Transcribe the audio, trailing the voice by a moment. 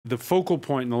the focal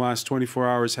point in the last 24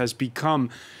 hours has become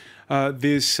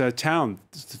this town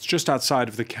that's just outside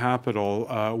of the capital,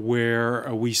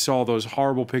 where we saw those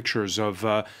horrible pictures of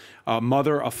a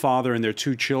mother, a father, and their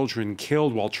two children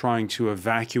killed while trying to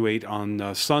evacuate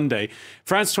on Sunday.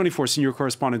 France 24 senior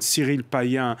correspondent Cyril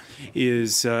Payen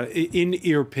is in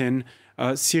Irpin.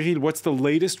 Cyril, what's the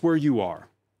latest where you are?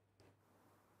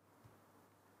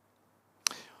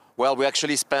 Well, we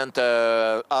actually spent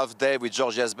half day with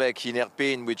George Yazbek in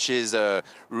Irpin, which is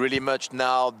really much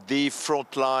now the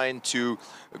front line to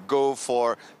go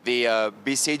for the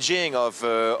besieging of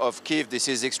Kyiv. This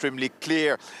is extremely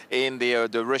clear in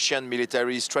the Russian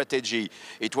military strategy.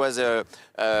 It was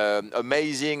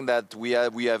amazing that we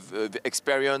have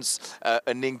experienced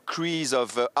an increase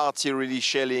of artillery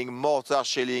shelling, mortar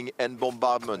shelling, and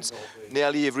bombardments.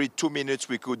 Nearly every 2 minutes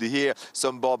we could hear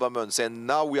some bombardments, and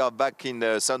now we are back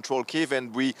in central Kyiv,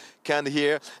 and we can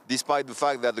hear, despite the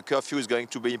fact that the curfew is going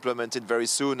to be implemented very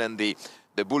soon, and the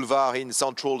boulevard in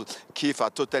central Kyiv are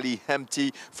totally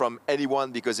empty from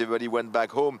anyone because everybody went back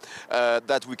home,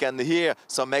 that we can hear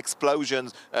some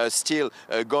explosions still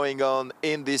going on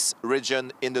in this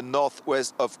region in the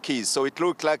northwest of Kyiv. So it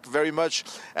looks like very much,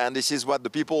 and this is what the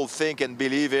people think and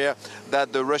believe here,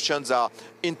 that the Russians are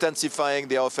intensifying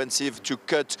their offensive to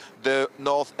cut the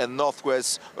north and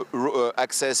northwest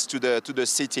access to the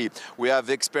city. We have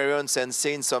experienced and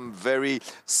seen some very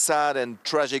sad and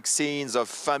tragic scenes of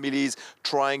families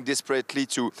trying desperately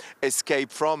to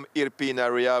escape from Irpin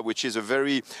area, which is a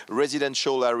very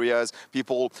residential areas,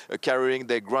 people carrying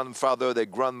their grandfather, their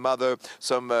grandmother,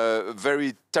 some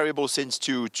very terrible scenes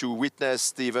to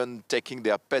witness, even taking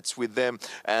their pets with them,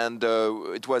 and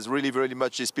it was really very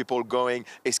much these people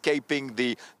escaping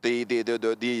the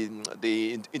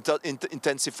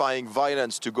intensifying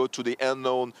violence to go to the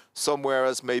unknown somewhere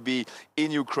else, maybe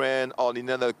in Ukraine or in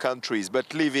other countries,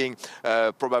 but living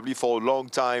probably for a long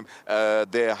time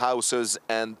their houses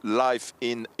and life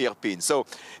in Irpin. So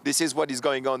this is what is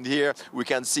going on here. We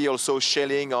can see also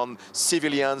shelling on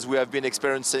civilians. We have been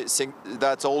experiencing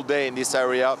that all day in this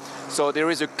area. So there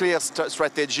is a clear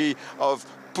strategy of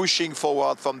pushing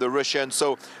forward from the Russians.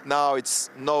 So now it's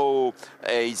no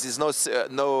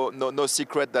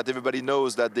secret that everybody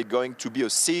knows that they're going to be a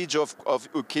siege of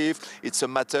Kyiv. It's a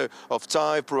matter of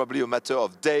time, probably a matter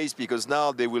of days, because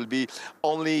now there will be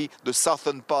only the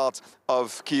southern part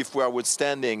of Kyiv where we're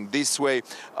standing this way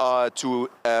to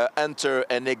enter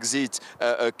and exit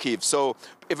Kyiv. So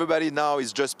everybody now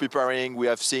is just preparing. We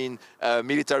have seen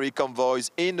military convoys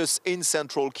in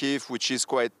central Kyiv, which is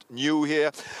quite new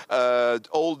here,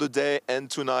 all the day and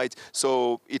tonight.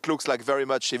 So it looks like very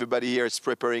much everybody here is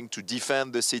preparing to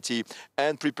defend the city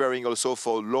and preparing also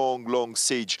for long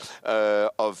siege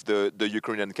of the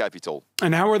Ukrainian capital.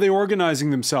 And how are they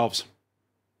organizing themselves?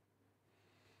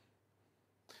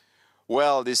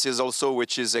 Well, this is also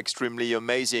which is extremely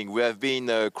amazing. We have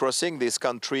been crossing this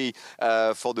country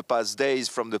for the past days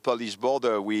from the Polish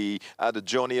border. We had a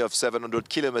journey of 700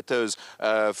 kilometers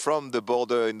from the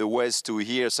border in the west to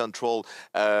here, central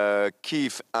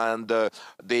Kyiv. And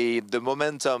the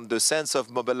momentum, the sense of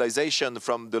mobilization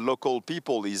from the local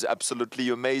people is absolutely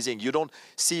amazing. You don't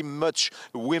see much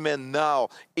women now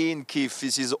in Kyiv.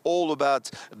 This is all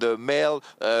about the male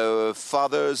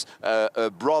fathers,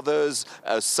 brothers,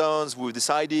 sons, we've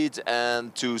decided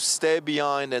and to stay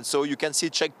behind, and so you can see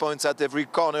checkpoints at every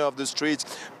corner of the street,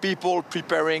 people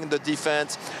preparing the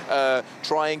defense,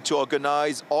 trying to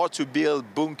organize or to build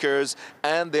bunkers,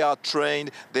 and they are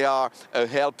trained, they are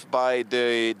helped by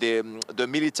the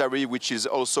military, which is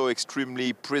also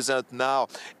extremely present now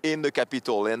in the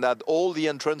capital, and at all the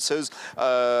entrances,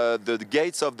 the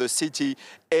gates of the city,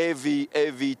 heavy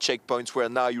checkpoints where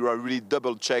now you are really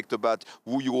double checked about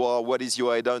who you are, what is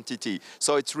your identity.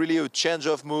 So it's really a change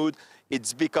of mood.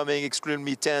 It's becoming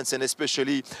extremely tense, and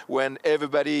especially when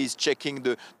everybody is checking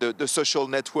the social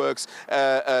networks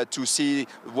to see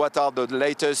what are the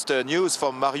latest news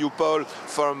from Mariupol,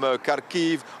 from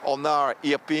Kharkiv, or now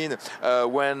Irpin,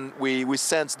 when we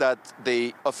sense that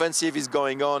the offensive is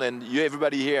going on, and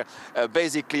everybody here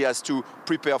basically has to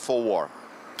prepare for war.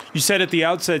 You said at the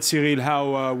outset, Cyril,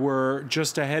 how we're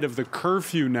just ahead of the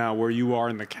curfew now where you are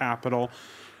in the capital.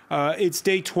 It's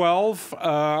day 12.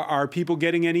 Are people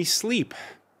getting any sleep?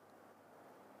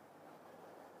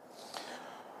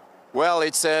 Well,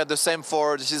 it's the same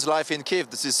for, this is life in Kiev,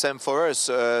 this is same for us.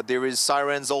 There is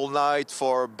sirens all night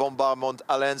for bombardment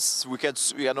alarms. We can,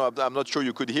 you know, I'm not sure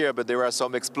you could hear, but there are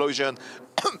some explosions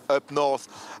up north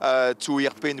to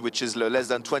Irpin, which is less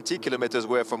than 20 kilometers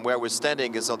away from where we're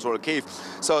standing in central Kiev.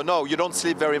 So no, you don't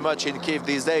sleep very much in Kiev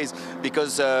these days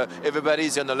because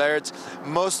everybody's on alert.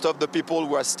 Most of the people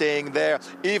who are staying there,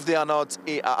 if they are not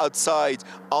outside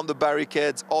on the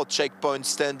barricades or checkpoints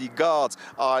standing guards,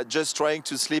 are just trying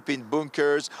to sleep in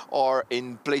bunkers or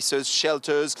in places,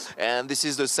 shelters, and this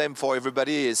is the same for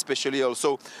everybody, especially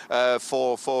also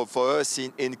for us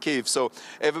in Kiev. So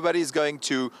everybody is going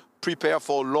to prepare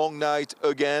for a long night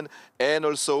again, and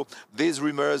also these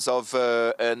rumors of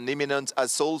an imminent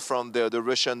assault from the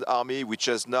Russian army, which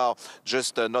is now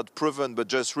just not proven, but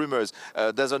just rumors,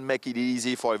 doesn't make it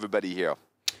easy for everybody here.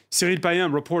 Cyril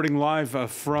Payen reporting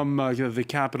live from the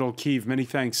capital, Kyiv. Many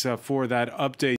thanks for that update.